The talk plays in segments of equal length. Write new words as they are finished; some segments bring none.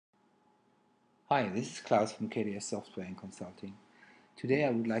Hi, this is Klaus from KDS Software and Consulting. Today I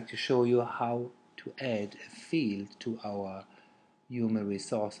would like to show you how to add a field to our human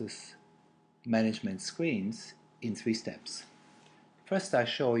resources management screens in 3 steps. First, I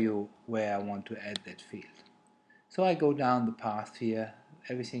show you where I want to add that field. So I go down the path here.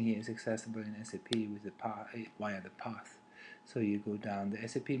 Everything here is accessible in SAP with the via the path. So you go down the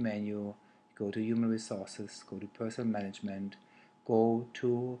SAP menu, go to Human Resources, go to Personal Management, go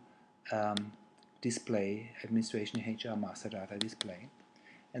to Display, Administration HR Master Data Display,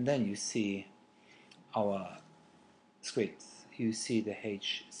 and then you see our screens. You see the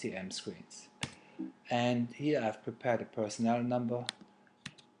HCM screens. And here I've prepared a personnel number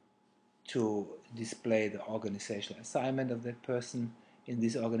to display the organizational assignment of that person. In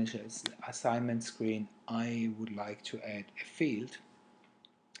this organizational assignment screen, I would like to add a field,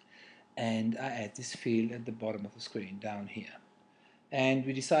 and I add this field at the bottom of the screen down here. And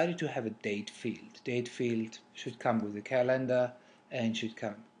we decided to have a date field. Date field should come with a calendar and should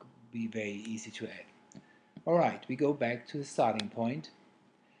be very easy to add. Alright, we go back to the starting point,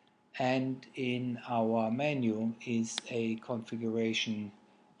 and in our menu is a configuration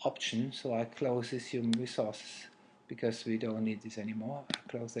option. So I close this human resources because we don't need this anymore. I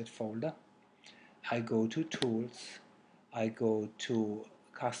close that folder. I go to tools, I go to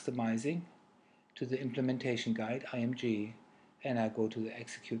customizing, to the implementation guide IMG, and I go to the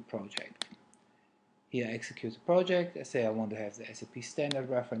execute project. Here I execute the project. I say I want to have the SAP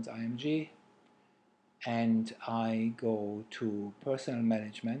standard reference IMG, and I go to personal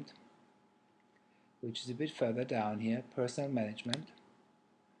management, which is a bit further down here, personal management.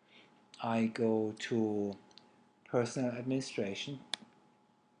 I go to personal administration,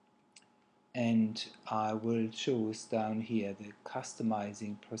 and I will choose down here the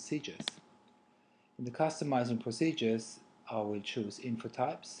customizing procedures. In the customizing procedures, I will choose info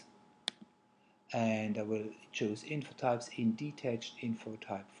types, and I will choose info types in detached info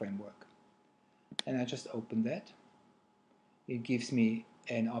type framework. And I just open that. It gives me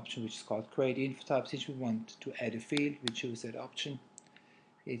an option which is called create info types. If we want to add a field, we choose that option.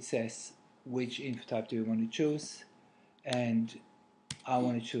 It says which info type do we want to choose, and I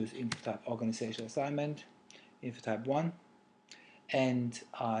want to choose info type organizational assignment, info type 1, and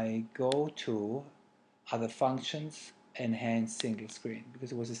I go to other functions, enhance single screen,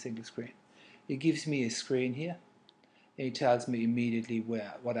 because it was a single screen. It gives me a screen here. It tells me immediately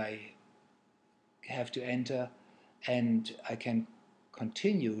what I have to enter, and I can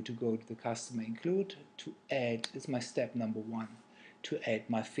continue to go to the customer include to add. This is my step number 1, to add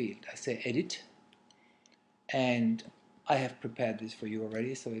my field. I say edit, and I have prepared this for you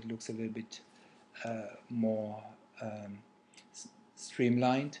already, so it looks a little bit more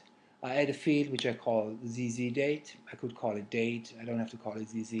streamlined. I add a field which I call ZZ date. I could call it date. I don't have to call it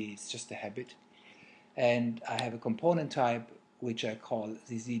ZZ. It's just a habit. And I have a component type which I call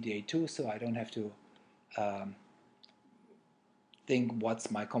ZZ date 2, so I don't have to think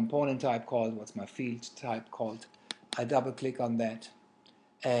what's my component type called, what's my field type called. I double click on that,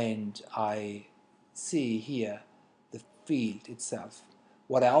 and I see here the field itself.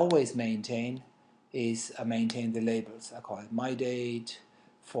 What I always maintain is I maintain the labels. I call it my date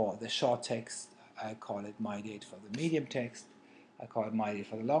for the short text, I call it my date for the medium text, I call it my date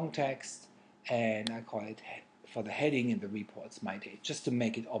for the long text, and I call it for the heading in the reports my date, just to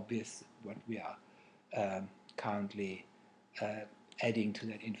make it obvious what we are currently adding to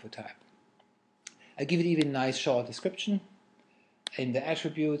that info type. I give it even a nice short description. In the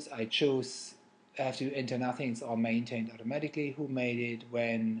attributes, I have to enter nothing. It's all maintained automatically. Who made it,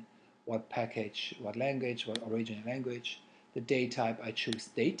 when, what package, what language, what original language. The date type, I choose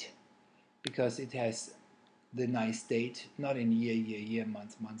date, because it has the nice date, not in year,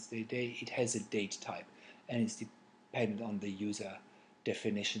 month, day. It has a date type, and it's dependent on the user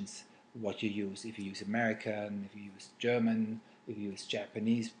definitions, what you use. If you use American, if you use German, if you use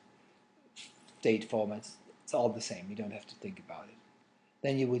Japanese date formats, it's all the same. You don't have to think about it.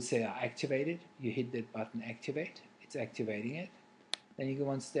 Then you would say activate it. You hit that button activate. It's activating it. Then you go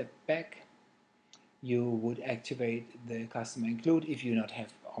one step back. You would activate the customer include. If you not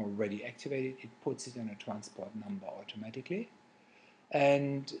have already activated, it puts it on a transport number automatically.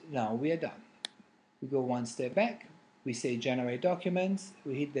 And now we are done. We go one step back. We say generate documents.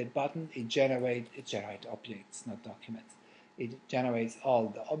 We hit that button. It generates objects, not documents. It generates all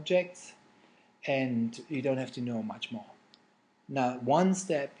the objects, and you don't have to know much more. Now, one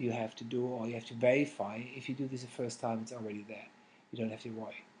step you have to do, or you have to verify. If you do this the first time, it's already there. You don't have to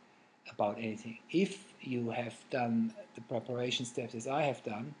worry about anything. If you have done the preparation steps as I have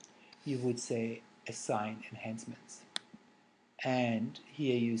done, you would say assign enhancements. And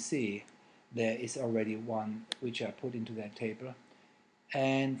here you see there is already one which I put into that table.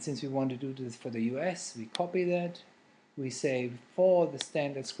 And since we want to do this for the US, we copy that. We say for the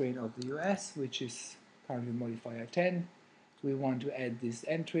standard screen of the US, which is country modifier 10, we want to add this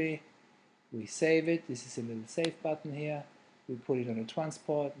entry. We save it. This is a little save button here. We put it on a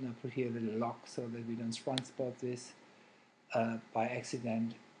transport, and I put here a little lock so that we don't transport this by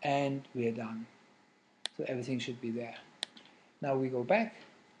accident, and we are done. So everything should be there. Now we go back.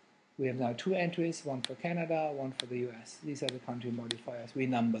 We have now two entries, one for Canada, one for the US. These are the country modifiers. We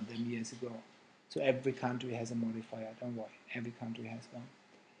numbered them years ago. So every country has a modifier, don't worry. Every country has one.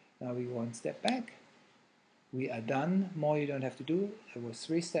 Now we go one step back. We are done. More you don't have to do. There was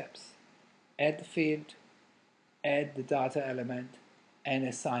 3 steps. Add the field, add the data element, and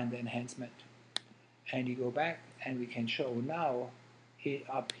assign the enhancement. And you go back and we can show now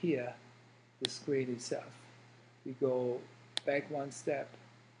up here the screen itself. We go back one step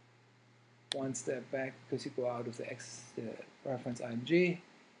back because you go out of the reference IMG,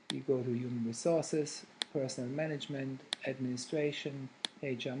 you go to Human Resources, Personnel Management, Administration,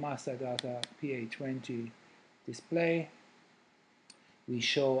 HR Master Data, PA20 Display. We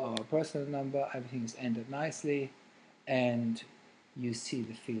show our personal number, everything is entered nicely, and you see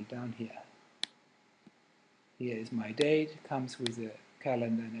the field down here. Here is my date, comes with a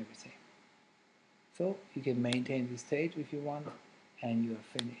calendar and everything. So you can maintain this stage if you want, and you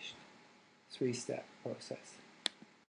are finished. 3-step process.